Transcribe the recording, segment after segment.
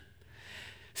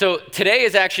So today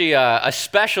is actually a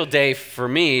special day for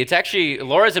me. It's actually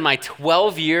Laura's and my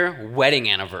 12-year wedding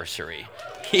anniversary.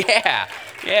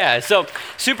 Yeah. So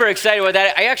super excited about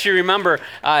that. I actually remember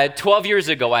 12 years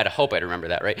ago, I hope I remember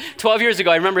that, right? 12 years ago,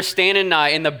 I remember standing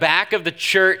in the back of the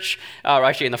church, or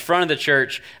actually in the front of the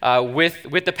church,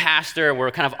 with the pastor. We're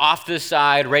kind of off to the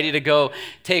side, ready to go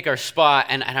take our spot.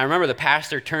 And I remember the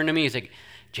pastor turned to me, he's like,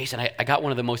 Jason, I got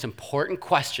one of the most important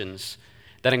questions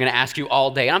that I'm going to ask you all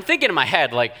day. And I'm thinking in my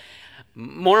head, like,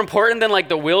 more important than like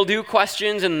the will do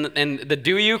questions and the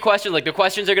do you questions, like the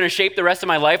questions that are going to shape the rest of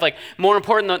my life, like more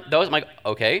important than those. I'm like,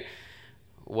 okay,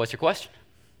 what's your question?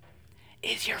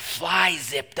 Is your fly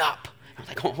zipped up? I'm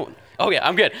like, oh yeah,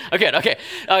 I'm good.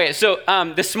 Okay. So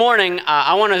this morning,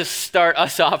 I want to start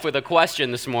us off with a question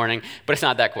this morning, but it's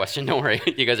not that question. Don't worry,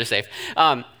 you guys are safe.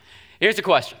 Here's the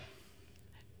question.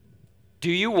 Do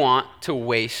you want to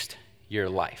waste your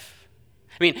life?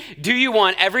 I mean, do you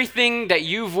want everything that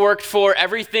you've worked for,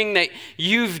 everything that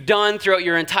you've done throughout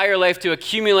your entire life to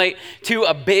accumulate to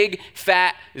a big,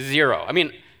 fat zero? I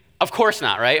mean, of course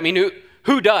not, right? I mean,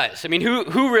 who does? I mean,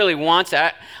 who really wants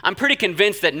that? I'm pretty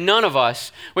convinced that none of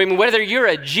us, I mean, whether you're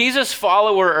a Jesus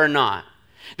follower or not,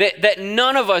 that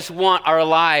none of us want our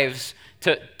lives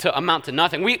to amount to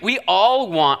nothing. We all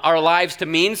want our lives to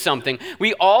mean something.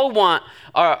 We all want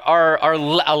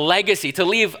a legacy, to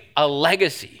leave a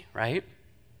legacy, right?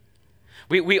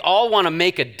 We all want to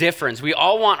make a difference. We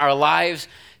all want our lives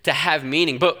to have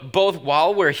meaning, but both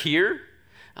while we're here,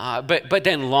 but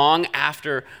then long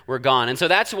after we're gone. And so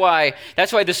that's why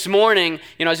this morning,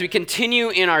 as we continue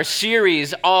in our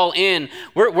series, All In,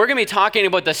 we're going to be talking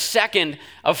about the second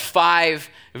of 5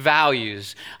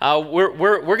 values. We're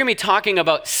going to be talking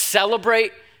about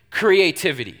celebrate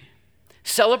creativity.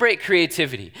 Celebrate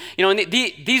creativity. And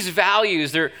these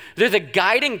values, they're the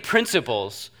guiding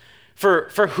principles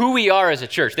for who we are as a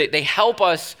church. They help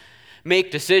us make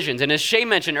decisions. And as Shay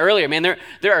mentioned earlier, man,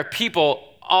 there are people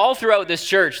all throughout this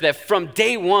church that from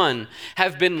day one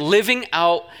have been living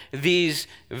out these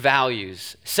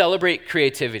values. Celebrate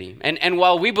creativity. And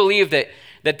while we believe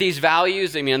that these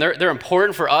values, I mean, they're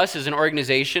important for us as an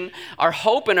organization, our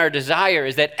hope and our desire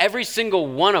is that every single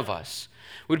one of us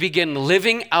would begin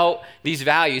living out these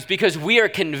values, because we are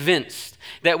convinced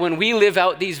that when we live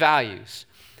out these values,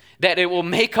 that it will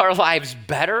make our lives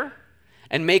better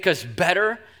and make us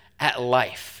better at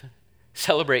life.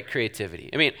 Celebrate creativity.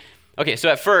 I mean, okay, so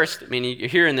at first, you're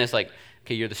hearing this like,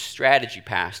 okay, you're the strategy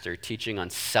pastor teaching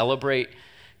on celebrate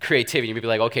creativity. You'd be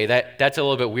like, okay, that's a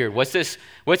little bit weird. What's this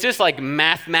like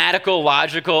mathematical,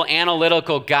 logical,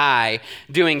 analytical guy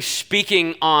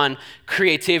speaking on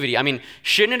creativity? I mean,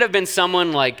 shouldn't it have been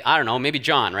someone like, I don't know, maybe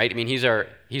John, right? I mean, he's our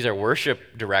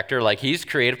worship director, like he's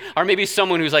creative. Or maybe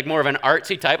someone who's like more of an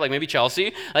artsy type, like maybe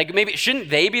Chelsea. Like maybe,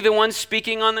 shouldn't they be the ones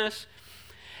speaking on this?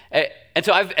 And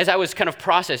so as I was kind of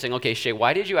processing, okay, Shay,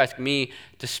 why did you ask me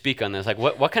to speak on this? Like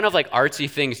what kind of like artsy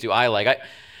things do I like?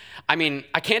 I mean,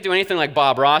 I can't do anything like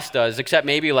Bob Ross does, except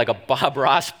maybe like a Bob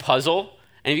Ross puzzle.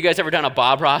 Any of you guys ever done a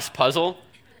Bob Ross puzzle?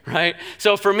 Right?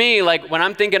 So for me, like when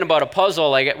I'm thinking about a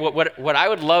puzzle, like what I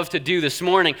would love to do this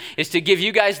morning is to give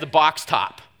you guys the box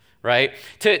top, right?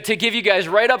 To give you guys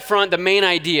right up front the main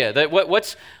idea, that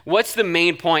what's the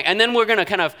main point, and then we're going to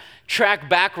kind of track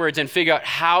backwards and figure out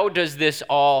how does this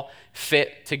all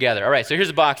fit together. All right, so here's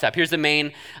the box top. Here's the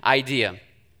main idea.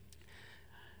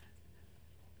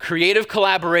 Creative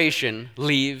collaboration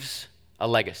leaves a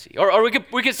legacy. Or we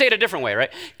could say it a different way,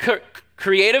 right?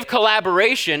 Creative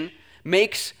collaboration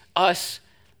makes us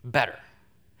better.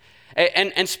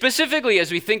 And specifically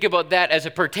as we think about that as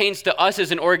it pertains to us as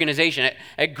an organization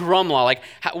at Grumlaw, like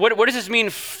what does this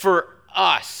mean for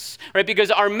us, right?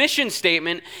 Because our mission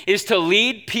statement is to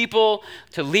lead people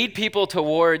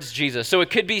towards Jesus. So it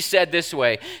could be said this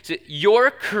way: so your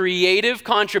creative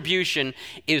contribution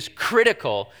is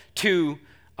critical to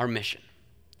our mission.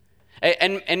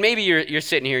 And maybe you're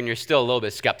sitting here and you're still a little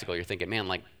bit skeptical. You're thinking, man,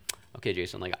 like, okay,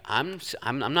 Jason, like I'm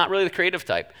not really the creative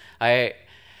type.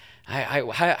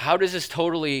 How does this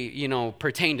totally,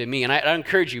 pertain to me? And I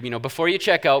encourage you, before you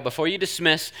check out, before you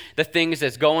dismiss the things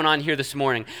that's going on here this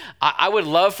morning, I would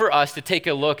love for us to take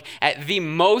a look at the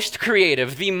most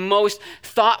creative, the most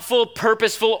thoughtful,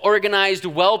 purposeful, organized,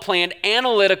 well-planned,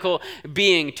 analytical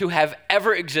being to have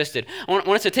ever existed. I want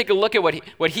us to take a look at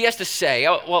what he has to say.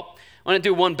 Well, I want to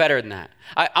do one better than that.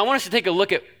 I want us to take a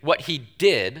look at what he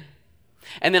did.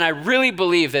 And then I really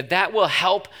believe that will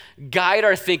help guide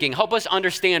our thinking, help us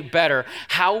understand better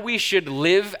how we should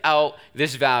live out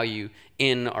this value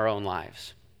in our own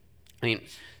lives. I mean,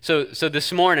 so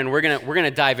this morning we're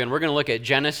gonna dive in. We're gonna look at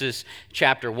Genesis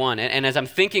chapter 1. And as I'm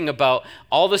thinking about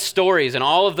all the stories and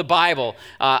all of the Bible,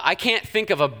 I can't think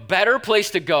of a better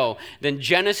place to go than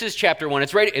Genesis chapter 1.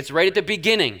 It's right at the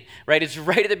beginning, right? It's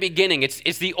right at the beginning.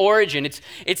 It's the origin.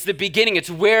 It's the beginning. It's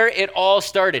where it all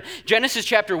started. Genesis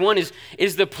chapter 1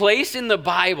 is the place in the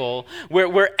Bible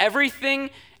where everything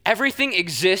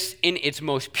exists in its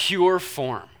most pure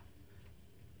form.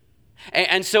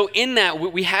 And so in that,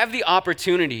 we have the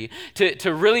opportunity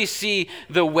to really see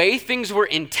the way things were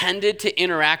intended to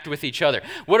interact with each other.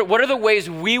 What are the ways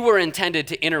we were intended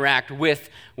to interact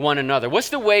with one another? What's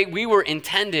the way we were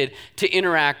intended to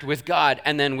interact with God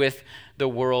and then with the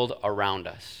world around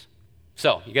us?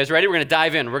 So, you guys ready? We're going to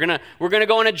dive in. We're going to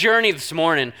go on a journey this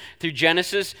morning through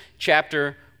Genesis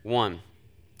chapter 1.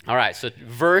 All right, so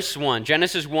verse 1,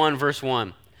 Genesis 1, verse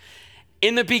 1.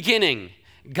 In the beginning,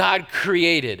 God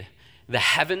created the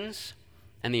heavens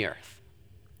and the earth.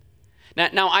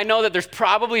 Now, I know that there's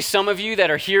probably some of you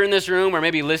that are here in this room or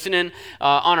maybe listening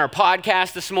on our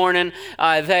podcast this morning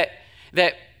that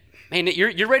man,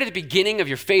 you're right at the beginning of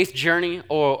your faith journey,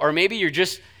 or maybe you're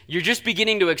just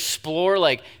beginning to explore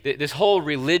like this whole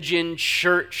religion,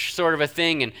 church sort of a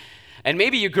thing, and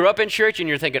maybe you grew up in church and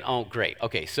you're thinking, oh, great.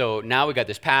 Okay, so now we got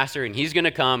this pastor and he's going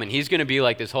to come and he's going to be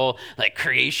like this whole like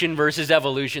creation versus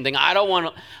evolution thing. I don't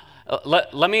want to.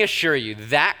 Let me assure you,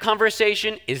 that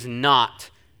conversation is not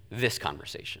this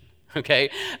conversation, okay?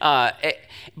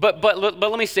 But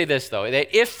let me say this, though,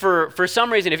 that if for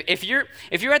some reason, if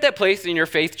you're at that place in your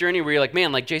faith journey where you're like,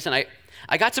 man, like, Jason,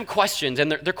 I got some questions,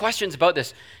 and they're questions about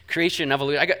this creation and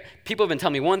evolution. People have been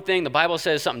telling me one thing, the Bible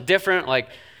says something different, like,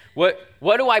 what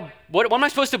am I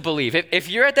supposed to believe? If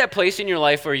you're at that place in your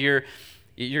life where you're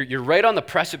right on the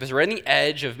precipice, right on the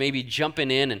edge of maybe jumping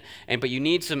in, but you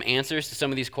need some answers to some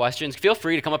of these questions, feel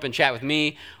free to come up and chat with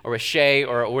me or with Shay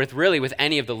or with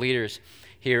any of the leaders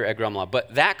here at Grumlaw.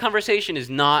 But that conversation is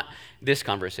not this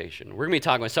conversation. We're going to be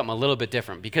talking about something a little bit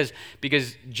different because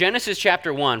Genesis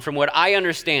chapter 1, from what I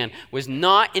understand, was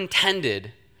not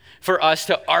intended for us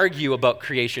to argue about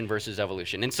creation versus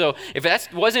evolution. And so if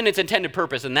that wasn't its intended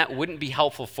purpose, then that wouldn't be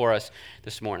helpful for us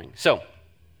this morning. So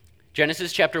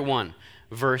Genesis chapter 1.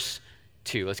 Verse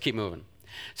 2. Let's keep moving.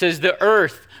 It says, the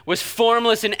earth was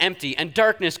formless and empty, and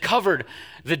darkness covered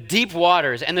the deep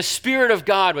waters, and the Spirit of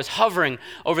God was hovering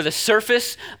over the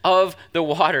surface of the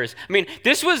waters. I mean,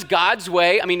 this was God's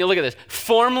way. I mean, look at this.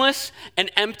 Formless and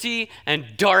empty and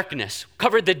darkness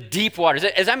covered the deep waters.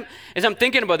 As I'm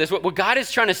thinking about this, what God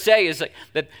is trying to say is like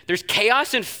that there's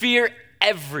chaos and fear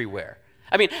everywhere.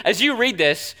 I mean, as you read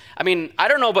this, I mean, I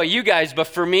don't know about you guys, but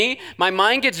for me, my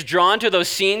mind gets drawn to those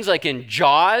scenes like in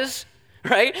Jaws,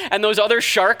 right? And those other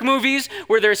shark movies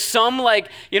where there's some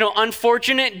like,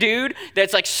 unfortunate dude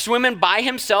that's like swimming by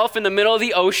himself in the middle of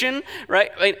the ocean,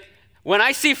 right? Like, when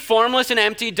I see formless and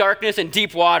empty darkness and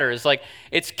deep waters, like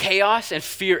it's chaos and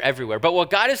fear everywhere. But what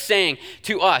God is saying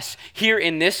to us here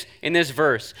in this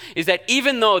verse is that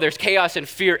even though there's chaos and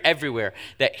fear everywhere,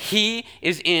 that He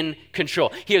is in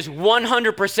control. He has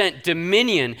 100%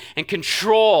 dominion and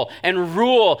control and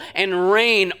rule and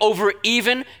reign over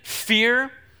even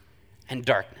fear and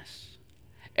darkness.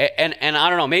 And I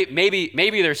don't know,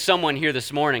 maybe there's someone here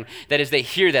this morning that as they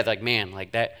hear that, like, man,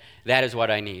 like that is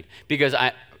what I need. Because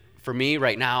for me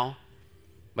right now,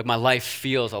 like my life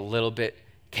feels a little bit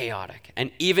chaotic. And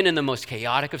even in the most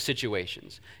chaotic of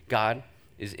situations, God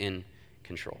is in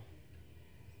control. All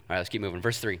right, let's keep moving.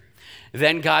 Verse 3.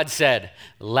 Then God said,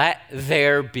 let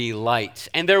there be light.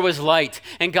 And there was light.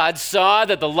 And God saw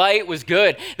that the light was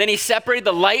good. Then He separated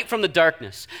the light from the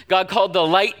darkness. God called the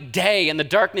light day and the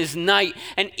darkness night.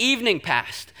 And evening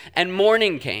passed and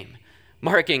morning came,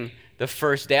 marking the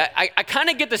first day. I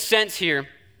kind of get the sense here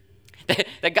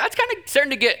that God's kind of starting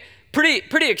to get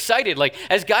pretty excited. Like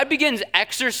as God begins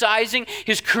exercising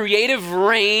His creative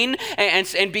reign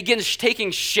and begins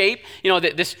taking shape,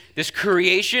 this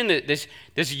creation,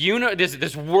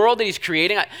 this world that He's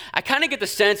creating. I kind of get the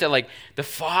sense that like the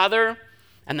Father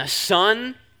and the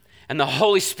Son and the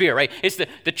Holy Spirit, right? It's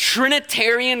the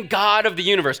Trinitarian God of the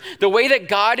universe. The way that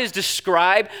God is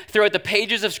described throughout the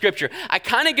pages of Scripture, I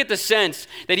kind of get the sense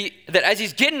that as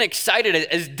He's getting excited,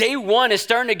 as day one is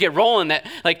starting to get rolling, that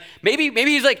like maybe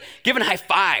He's like giving high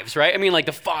fives, right? I mean, like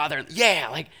the Father, yeah,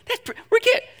 like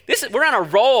we're on a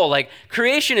roll. Like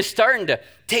creation is starting to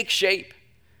take shape.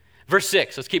 Verse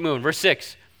 6. Let's keep moving. Verse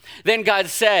 6. Then God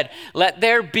said, let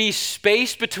there be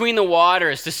space between the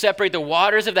waters to separate the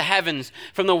waters of the heavens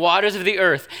from the waters of the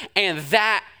earth. And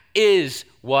that is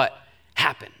what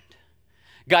happened.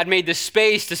 God made the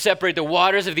space to separate the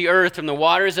waters of the earth from the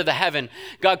waters of the heaven.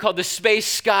 God called the space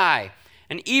sky,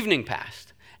 and evening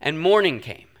passed, and morning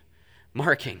came,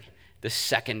 marking the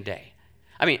second day.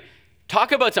 I mean,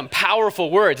 talk about some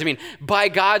powerful words. I mean, by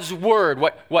God's word,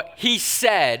 what he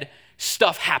said,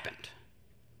 stuff happened.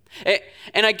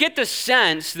 And I get the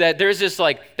sense that there's this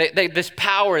this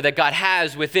power that God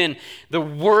has within the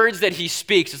words that he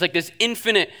speaks. It's like this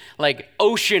infinite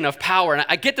ocean of power. And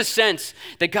I get the sense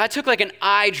that God took an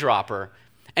eyedropper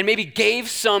and maybe gave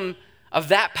some of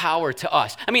that power to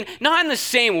us. I mean, not in the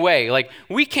same way.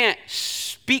 We can't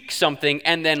speak something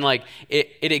and then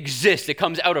it exists. It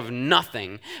comes out of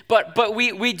nothing. But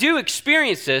we do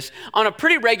experience this on a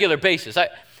pretty regular basis.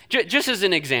 Just as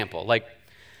an example,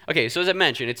 okay, so as I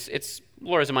mentioned, it's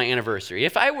Laura's and my anniversary.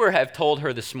 If I were to have told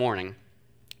her this morning,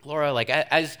 Laura,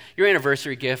 as your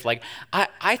anniversary gift,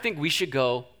 I think we should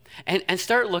go and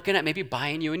start looking at maybe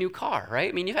buying you a new car, right?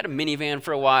 I mean, you've had a minivan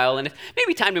for a while, and it's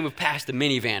maybe time to move past the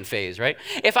minivan phase, right?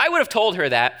 If I would have told her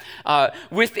that,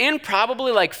 within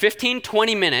probably 15,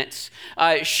 20 minutes,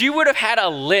 she would have had a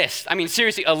list, I mean,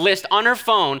 seriously, a list on her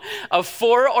phone of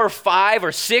 4 or 5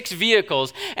 or 6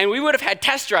 vehicles, and we would have had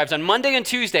test drives on Monday and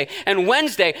Tuesday, and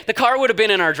Wednesday, the car would have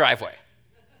been in our driveway.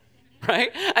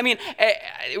 Right? I mean,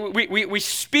 we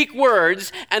speak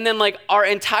words, and then our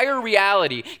entire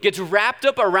reality gets wrapped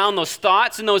up around those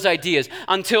thoughts and those ideas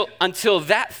until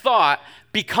that thought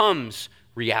becomes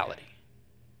reality.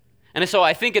 And so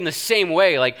I think in the same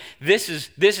way, this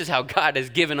is how God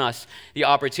has given us the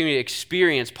opportunity to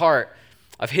experience part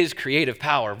of his creative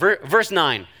power. Verse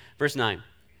 9.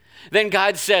 Then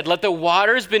God said, "Let the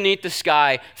waters beneath the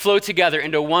sky flow together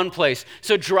into one place,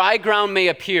 so dry ground may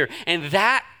appear." And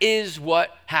that is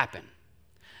what happened.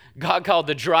 God called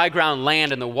the dry ground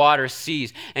land and the water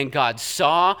seas, and God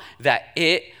saw that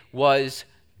it was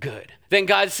good. Then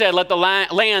God said, "Let the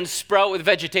land sprout with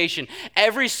vegetation,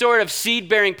 every sort of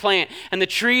seed-bearing plant, and the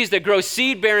trees that grow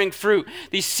seed-bearing fruit.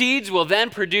 These seeds will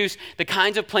then produce the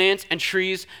kinds of plants and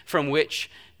trees from which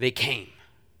they came."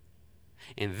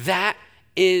 And that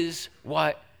is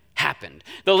what happened.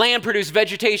 The land produced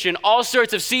vegetation, all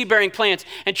sorts of seed-bearing plants,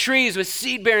 and trees with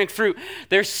seed-bearing fruit.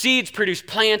 Their seeds produced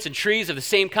plants and trees of the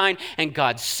same kind, and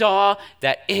God saw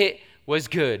that it was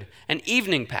good. And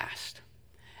evening passed,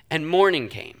 and morning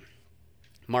came,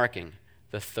 marking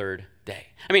the third day.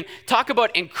 I mean, talk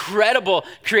about incredible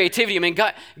creativity. I mean,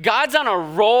 God's on a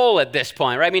roll at this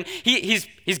point, right? I mean, he's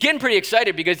getting pretty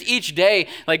excited because each day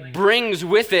brings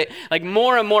with it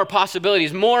more and more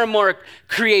possibilities, more and more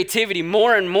creativity,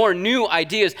 more and more new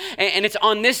ideas. And it's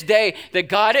on this day that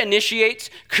God initiates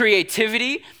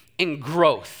creativity and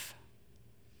growth.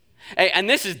 And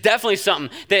this is definitely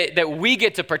something that we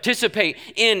get to participate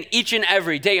in each and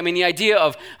every day. I mean, the idea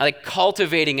of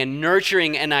cultivating and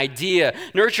nurturing an idea,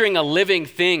 nurturing a living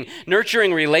thing,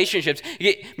 nurturing relationships,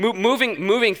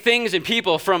 moving things and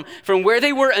people from where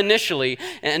they were initially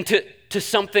and to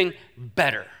something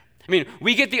better. I mean,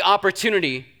 we get the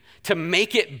opportunity to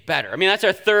make it better. I mean, that's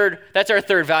our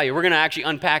third value. We're going to actually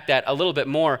unpack that a little bit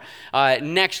more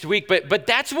next week. But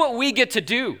that's what we get to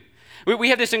do. We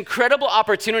have this incredible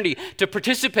opportunity to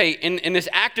participate in this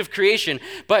act of creation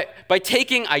by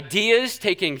taking ideas,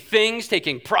 taking things,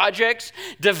 taking projects,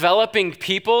 developing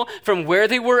people from where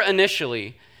they were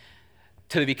initially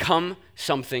to become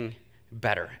something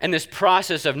better. And this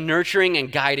process of nurturing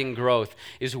and guiding growth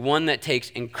is one that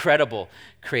takes incredible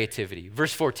creativity.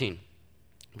 Verse 14.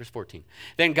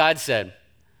 Then God said,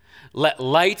 "Let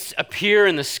lights appear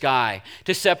in the sky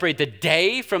to separate the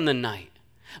day from the night.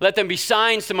 Let them be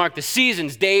signs to mark the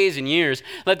seasons, days, and years.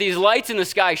 Let these lights in the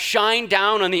sky shine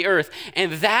down on the earth."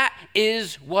 And that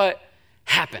is what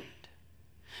happened.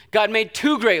 God made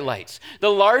 2 great lights,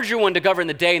 the larger one to govern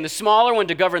the day and the smaller one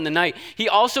to govern the night. He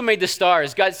also made the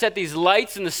stars. God set these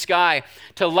lights in the sky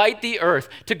to light the earth,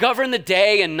 to govern the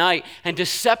day and night, and to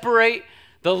separate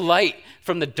the light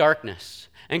from the darkness.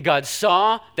 And God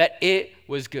saw that it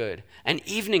was good. And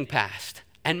evening passed,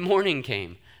 and morning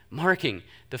came, marking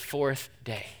the 4th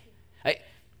day.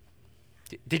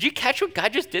 Did you catch what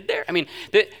God just did there? I mean,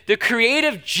 the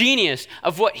creative genius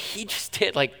of what he just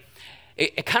did,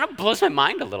 it kind of blows my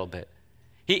mind a little bit.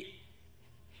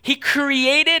 He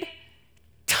created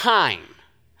time.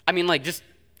 I mean, just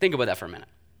think about that for a minute.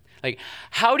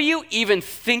 How do you even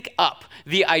think up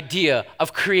the idea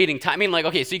of creating time? I mean,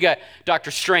 okay, so you got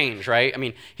Dr. Strange, right? I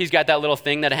mean, he's got that little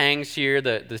thing that hangs here,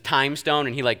 the time stone,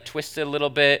 and he twists it a little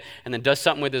bit and then does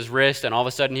something with his wrist, and all of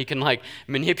a sudden he can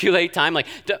manipulate time.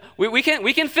 We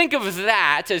can think of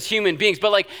that as human beings,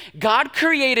 but God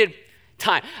created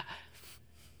time.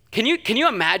 Can you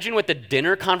imagine what the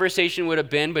dinner conversation would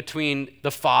have been between the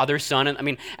Father, Son,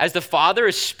 and as the Father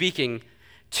is speaking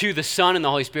to the Son and the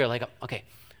Holy Spirit, okay,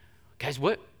 guys,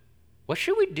 what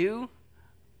should we do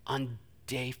on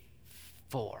day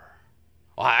 4.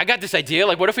 Oh, I got this idea.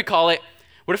 Like, what if we call it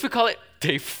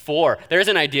day 4? There's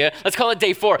an idea. Let's call it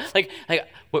day 4.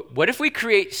 What if we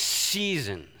create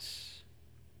seasons?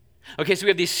 Okay, so we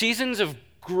have these seasons of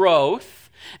growth,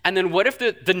 and then what if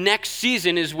the next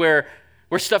season is where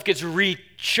stuff gets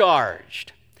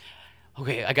recharged?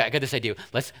 Okay, I got this idea.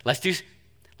 Let's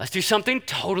do something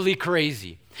totally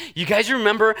crazy. You guys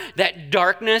remember that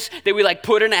darkness that we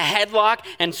put in a headlock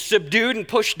and subdued and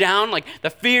pushed down, like the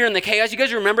fear and the chaos? You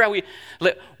guys remember how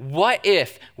what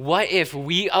if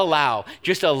we allow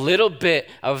just a little bit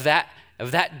of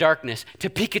that darkness to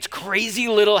peek its crazy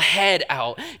little head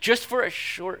out just for a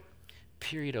short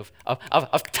period of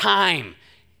time?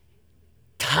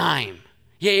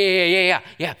 Yeah.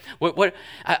 What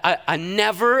a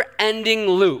never-ending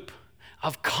loop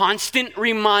of constant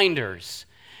reminders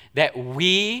that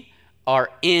we are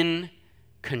in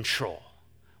control.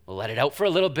 We'll let it out for a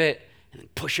little bit and then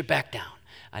push it back down.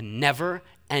 A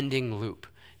never-ending loop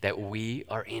that we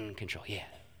are in control. Yeah,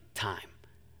 time.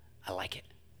 I like it.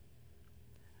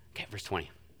 Okay, verse 20.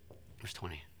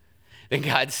 Then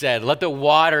God said, "Let the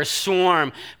water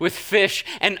swarm with fish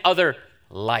and other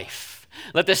life.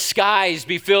 Let the skies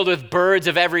be filled with birds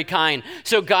of every kind."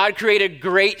 So God created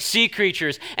great sea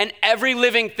creatures and every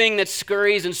living thing that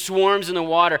scurries and swarms in the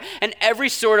water, and every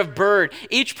sort of bird,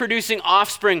 each producing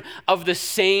offspring of the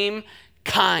same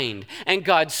kind. And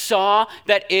God saw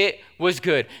that it was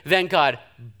good. Then God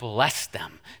blessed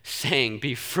them, saying,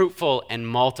 "Be fruitful and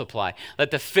multiply.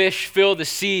 Let the fish fill the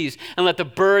seas, and let the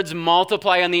birds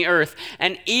multiply on the earth."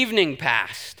 And evening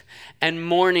passed, and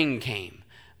morning came,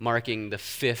 marking the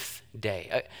 5th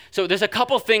day. So there's a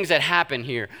couple things that happen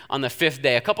here on the 5th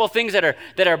day, a couple things that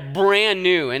are brand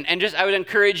new. And just I would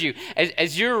encourage you,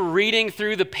 as you're reading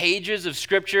through the pages of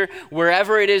Scripture,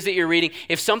 wherever it is that you're reading,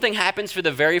 if something happens for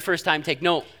the very first time, take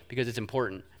note, because it's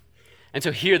important. And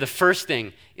so here, the first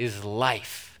thing is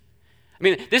life. I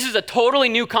mean, this is a totally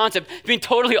new concept. It's been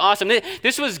totally awesome.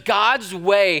 This was God's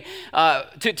way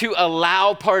to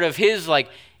allow part of his,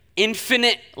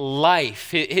 infinite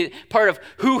life, part of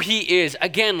who he is.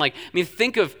 Again,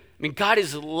 God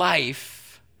is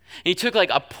life. And he took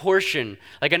a portion,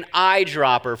 like an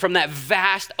eyedropper from that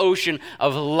vast ocean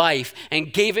of life,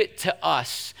 and gave it to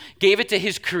us, gave it to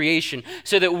his creation,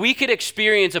 so that we could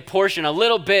experience a portion, a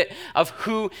little bit of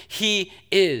who he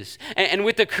is. And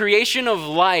with the creation of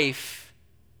life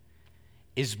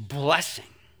is blessing.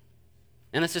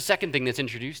 And that's the second thing that's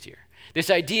introduced here. This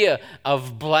idea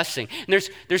of blessing. And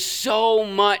there's so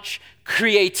much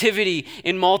creativity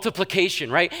in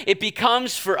multiplication, right? It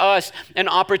becomes for us an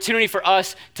opportunity for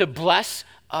us to bless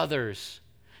others,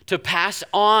 to pass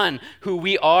on who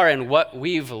we are and what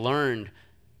we've learned,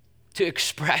 to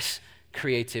express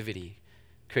creativity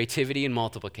and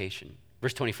multiplication.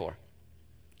 Verse 24.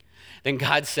 Then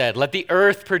God said, "Let the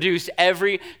earth produce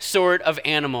every sort of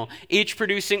animal, each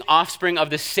producing offspring of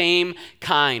the same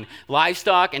kind,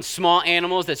 livestock and small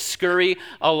animals that scurry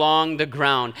along the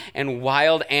ground, and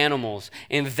wild animals."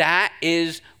 And that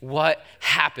is what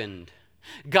happened.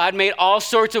 God made all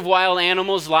sorts of wild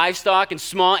animals, livestock, and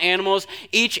small animals,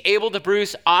 each able to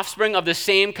produce offspring of the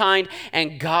same kind,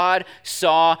 and God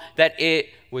saw that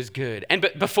it was good. And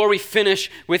before we finish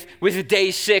with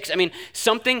day 6,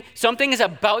 something is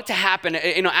about to happen.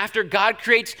 After God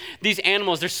creates these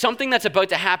animals, there's something that's about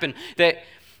to happen that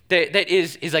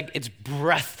is it's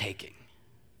breathtaking.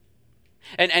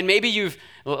 And maybe you've,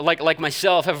 like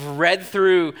myself, have read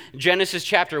through Genesis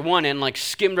chapter 1 and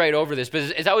skimmed right over this.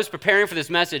 But as I was preparing for this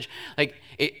message,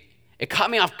 it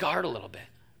caught me off guard a little bit.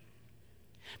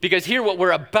 Because here, what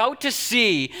we're about to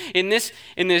see in this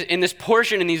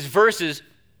portion, in these verses,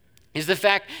 is the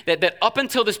fact that up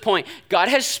until this point, God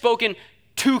has spoken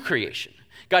to creation.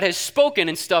 God has spoken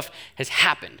and stuff has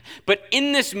happened. But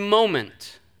in this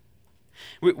moment,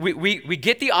 we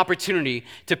get the opportunity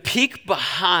to peek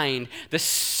behind the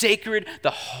sacred,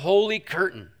 the holy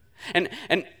curtain. And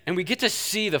we get to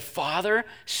see the Father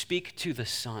speak to the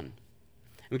Son.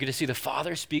 We get to see the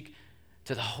Father speak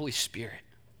to the Holy Spirit.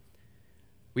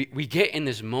 We get in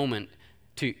this moment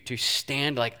to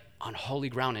stand on holy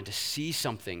ground and to see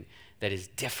something that is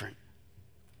different.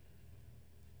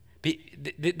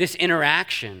 This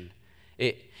interaction,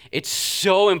 it's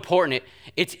so important.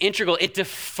 It's integral. It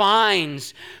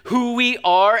defines who we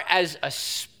are as a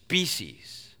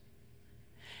species.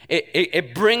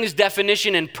 It brings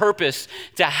definition and purpose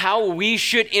to how we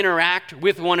should interact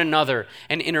with one another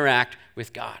and interact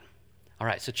with God. All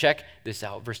right, so check this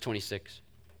out, verse 26.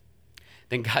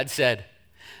 Then God said,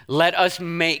 Let us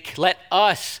make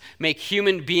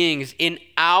human beings in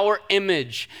our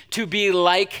image to be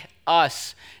like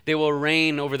us, they will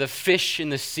reign over the fish in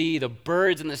the sea, the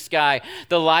birds in the sky,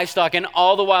 the livestock, and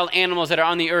all the wild animals that are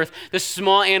on the earth, the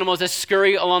small animals that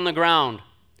scurry along the ground.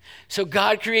 So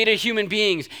God created human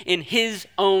beings in his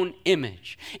own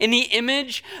image. In the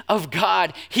image of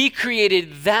God, he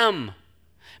created them.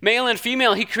 Male and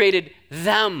female, he created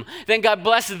them. Then God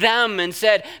blessed them and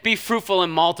said, be fruitful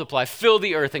and multiply, fill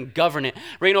the earth and govern it,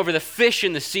 reign over the fish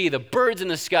in the sea, the birds in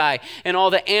the sky, and all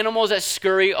the animals that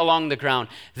scurry along the ground.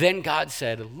 Then God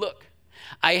said, look,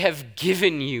 I have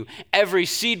given you every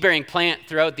seed-bearing plant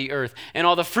throughout the earth and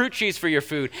all the fruit trees for your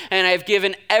food. And I have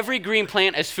given every green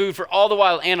plant as food for all the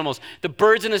wild animals, the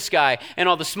birds in the sky, and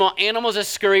all the small animals that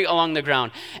scurry along the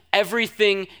ground,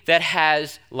 everything that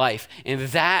has life. And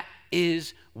that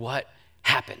is what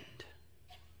happened.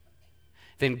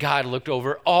 Then God looked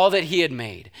over all that he had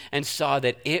made and saw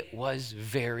that it was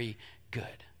very good.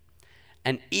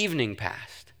 And evening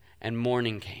passed and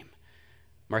morning came,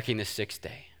 marking the sixth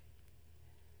day.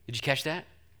 Did you catch that?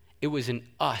 It was an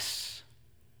us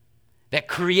that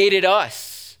created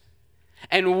us.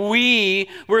 And we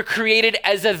were created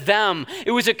as a them.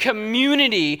 It was a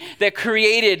community that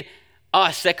created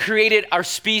us, that created our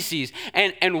species.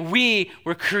 And we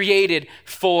were created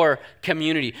for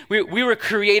community. We were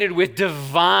created with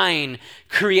divine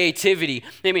creativity.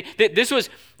 I mean, this was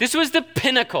the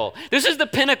pinnacle. This is the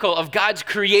pinnacle of God's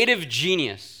creative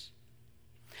genius.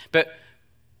 But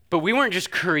we weren't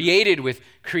just created with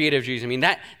creative genius. I mean,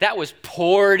 that was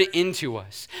poured into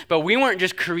us. But we weren't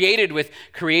just created with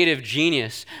creative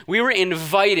genius. We were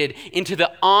invited into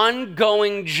the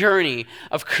ongoing journey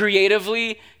of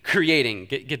creatively creating.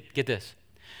 Get this.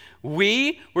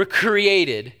 We were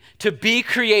created to be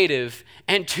creative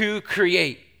and to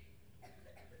create.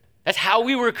 That's how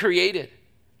we were created.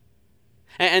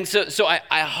 And so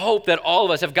I hope that all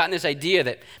of us have gotten this idea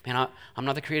that, man, I'm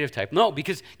not the creative type. No,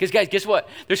 because guys, guess what?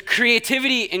 There's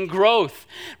creativity in growth,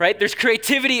 right? There's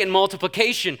creativity in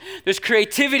multiplication. There's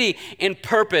creativity in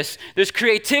purpose. There's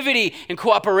creativity in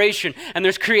cooperation. And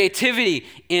there's creativity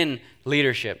in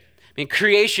leadership. I mean,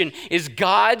 creation is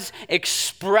God's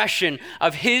expression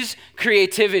of his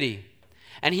creativity.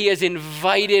 And he has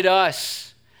invited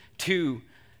us to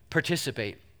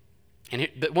participate. And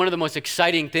one of the most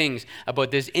exciting things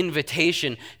about this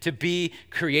invitation to be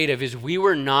creative is we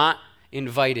were not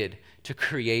invited to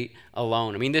create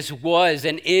alone. I mean, this was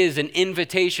and is an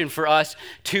invitation for us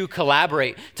to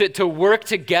collaborate, to work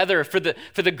together for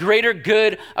the greater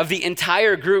good of the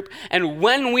entire group. And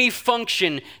when we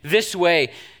function this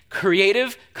way,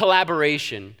 creative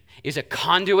collaboration is a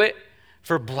conduit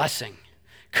for blessing.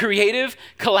 Creative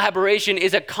collaboration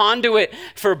is a conduit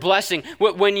for blessing.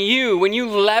 When you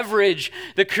leverage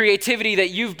the creativity that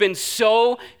you've been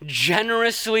so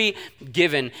generously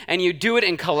given and you do it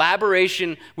in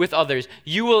collaboration with others,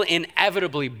 you will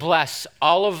inevitably bless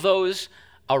all of those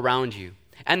around you.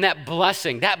 And that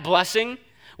blessing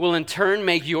will in turn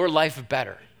make your life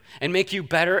better and make you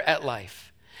better at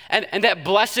life. And that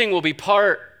blessing will be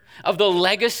part of the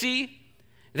legacy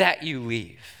that you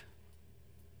leave.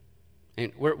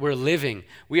 And we are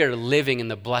living in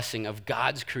the blessing of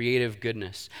God's creative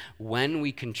goodness when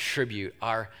we contribute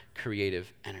our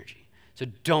creative energy. So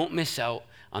don't miss out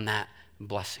on that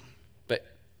blessing. But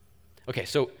okay,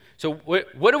 so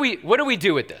what do we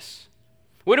do with this?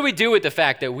 What do we do with the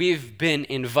fact that we've been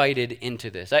invited into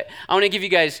this? I want to give you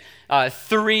guys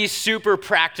three super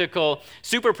practical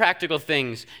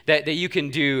things that you can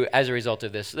do as a result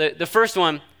of this. The first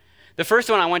one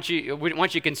I want you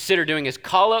to consider doing is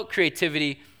call out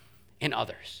creativity in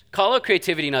others. Call out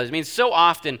creativity in others. I mean, so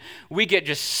often we get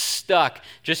just stuck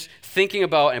just thinking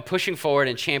about and pushing forward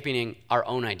and championing our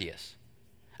own ideas.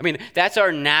 I mean, that's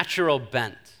our natural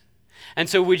bent. And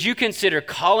so would you consider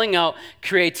calling out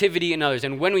creativity in others?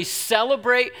 And when we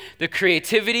celebrate the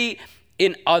creativity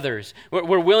in others,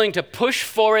 we're willing to push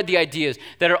forward the ideas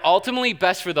that are ultimately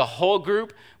best for the whole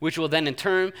group, which will then in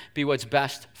turn be what's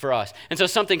best for us. And so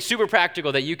something super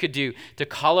practical that you could do to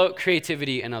call out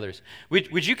creativity in others.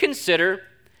 Would you consider,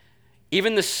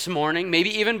 even this morning, maybe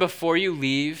even before you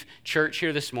leave church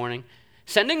here this morning,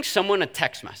 sending someone a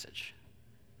text message?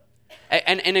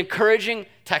 An encouraging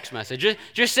text message.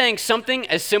 Just saying something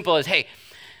as simple as, hey,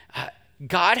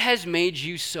 God has made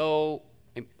you so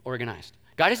organized.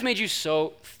 God has made you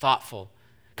so thoughtful.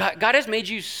 God has made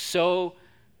you so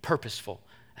purposeful.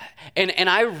 And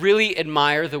I really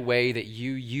admire the way that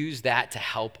you use that to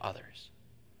help others.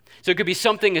 So it could be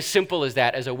something as simple as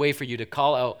that, as a way for you to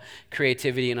call out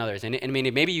creativity in others. And I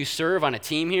mean, maybe you serve on a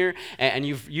team here, and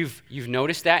you've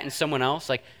noticed that in someone else.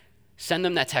 Like, send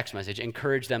them that text message.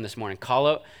 Encourage them this morning. Call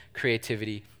out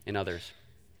creativity in others.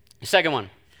 The second one,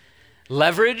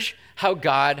 leverage how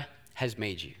God has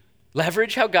made you.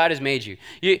 Leverage how God has made you.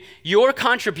 Your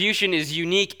contribution is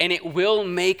unique, and it will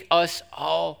make us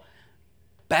all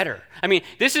better. I mean,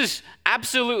 this is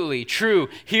absolutely true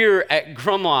here at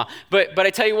Grumlaw, but I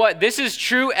tell you what, this is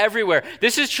true everywhere.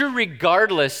 This is true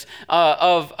regardless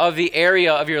of the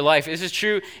area of your life. This is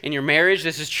true in your marriage.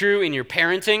 This is true in your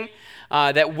parenting.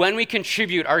 That when we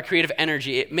contribute our creative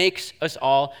energy, it makes us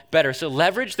all better. So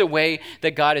leverage the way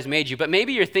that God has made you. But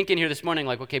maybe you're thinking here this morning,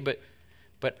 like, okay,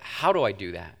 but how do I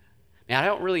do that? Man, I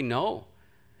don't really know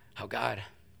how God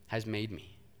has made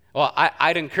me. Well,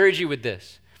 I'd encourage you with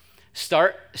this.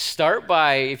 Start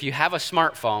by, if you have a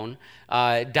smartphone,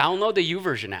 download the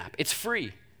YouVersion app. It's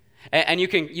free, and you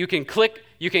can click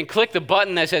the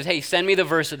button that says, "Hey, send me the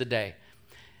verse of the day."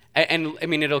 And I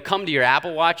mean, it'll come to your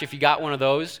Apple Watch if you got one of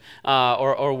those,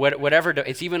 or whatever.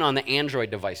 It's even on the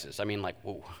Android devices. I mean, like,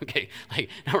 whoa, okay, like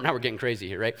now we're getting crazy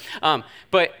here, right?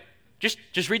 But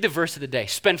just read the verse of the day.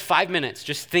 Spend 5 minutes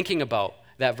just thinking about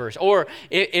that verse. Or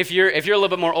if you're a little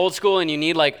bit more old school and you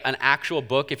need like an actual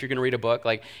book, if you're going to read a book,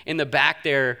 like in the back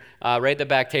there, right at the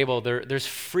back table, there's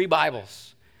free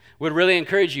Bibles. Would really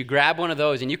encourage you, grab one of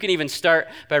those, and you can even start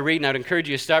by reading. I'd encourage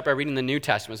you to start by reading the New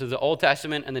Testament. So the Old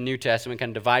Testament and the New Testament kind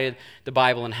of divided the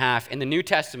Bible in half. In the New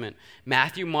Testament,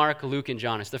 Matthew, Mark, Luke, and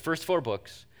John. It's the first 4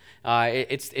 books.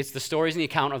 It's the stories and the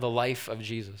account of the life of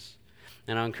Jesus.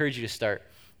 And I'll encourage you to start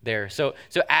there. So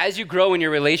as you grow in your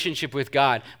relationship with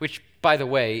God, which, by the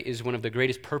way, is one of the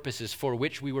greatest purposes for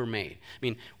which we were made. I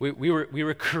mean, we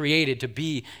were created to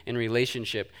be in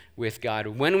relationship with God.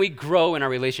 When we grow in our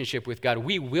relationship with God,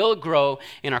 we will grow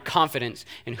in our confidence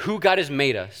in who God has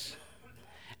made us.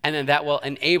 And then that will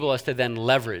enable us to then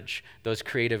leverage those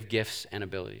creative gifts and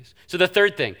abilities. So the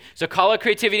third thing, so call out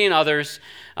creativity in others,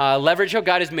 leverage how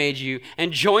God has made you,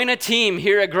 and join a team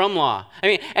here at Grumlaw. I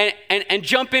mean, and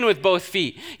jump in with both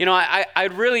feet. You know, I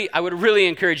would really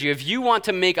encourage you, if you want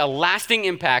to make a lasting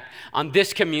impact on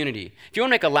this community, if you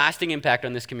want to make a lasting impact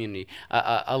on this community,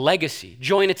 a legacy,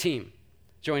 join a team.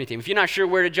 Join a team. If you're not sure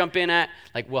where to jump in at,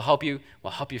 like we'll help you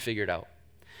figure it out.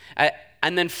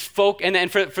 And then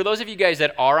for those of you guys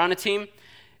that are on a team,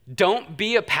 don't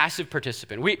be a passive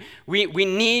participant. We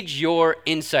need your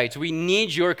insights. We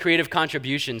need your creative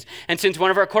contributions. And since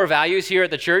one of our core values here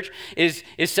at the church is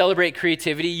celebrate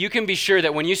creativity, you can be sure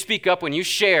that when you speak up, when you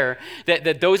share,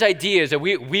 that those ideas, that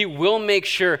we will make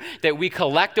sure that we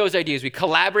collect those ideas, we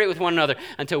collaborate with one another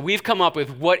until we've come up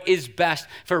with what is best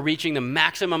for reaching the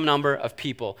maximum number of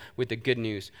people with the good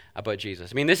news about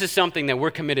Jesus. I mean, this is something that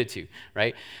we're committed to,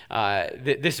 right?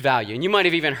 This value. And you might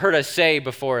have even heard us say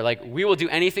before, like, we will do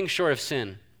anything short of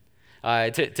sin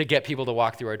to get people to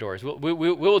walk through our doors. We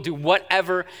will do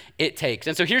whatever it takes.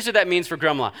 And so here's what that means for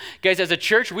Grumlaw. Guys, as a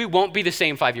church, we won't be the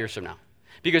same 5 years from now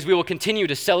because we will continue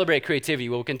to celebrate creativity.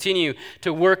 We will continue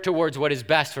to work towards what is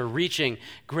best for reaching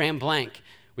Grand Blanc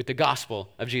with the gospel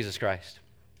of Jesus Christ.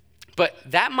 But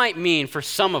that might mean for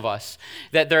some of us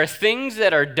that there are things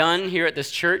that are done here at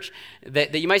this church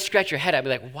that you might scratch your head at and be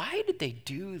like, why did they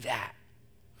do that?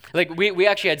 Like we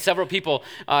actually had several people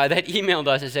that emailed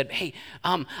us and said, hey,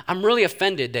 I'm really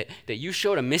offended that you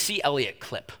showed a Missy Elliott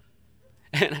clip.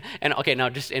 And okay, now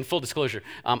just in full disclosure,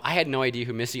 I had no idea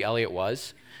who Missy Elliott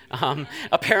was.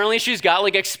 Apparently she's got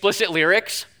like explicit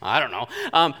lyrics. I don't know.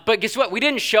 But guess what? We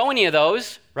didn't show any of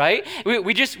those, right?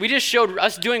 We just showed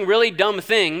us doing really dumb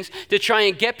things to try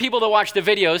and get people to watch the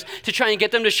videos, to try and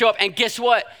get them to show up. And guess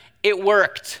what? It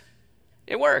worked.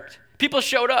 It worked. People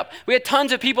showed up. We had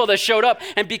tons of people that showed up.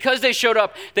 And because they showed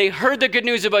up, they heard the good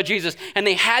news about Jesus. And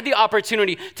they had the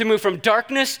opportunity to move from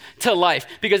darkness to life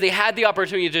because they had the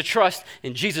opportunity to trust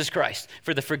in Jesus Christ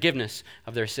for the forgiveness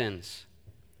of their sins.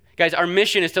 Guys, our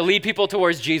mission is to lead people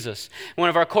towards Jesus. One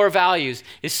of our core values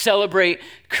is celebrate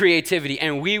creativity.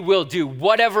 And we will do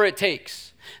whatever it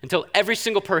takes until every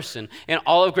single person in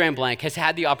all of Grand Blanc has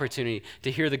had the opportunity to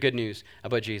hear the good news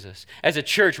about Jesus. As a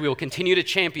church, we will continue to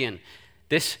champion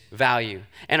this value.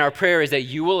 And our prayer is that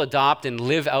you will adopt and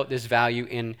live out this value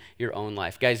in your own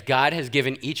life. Guys, God has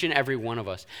given each and every one of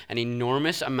us an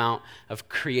enormous amount of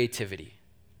creativity.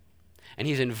 And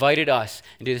he's invited us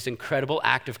into this incredible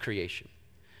act of creation.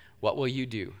 What will you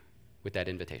do with that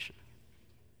invitation?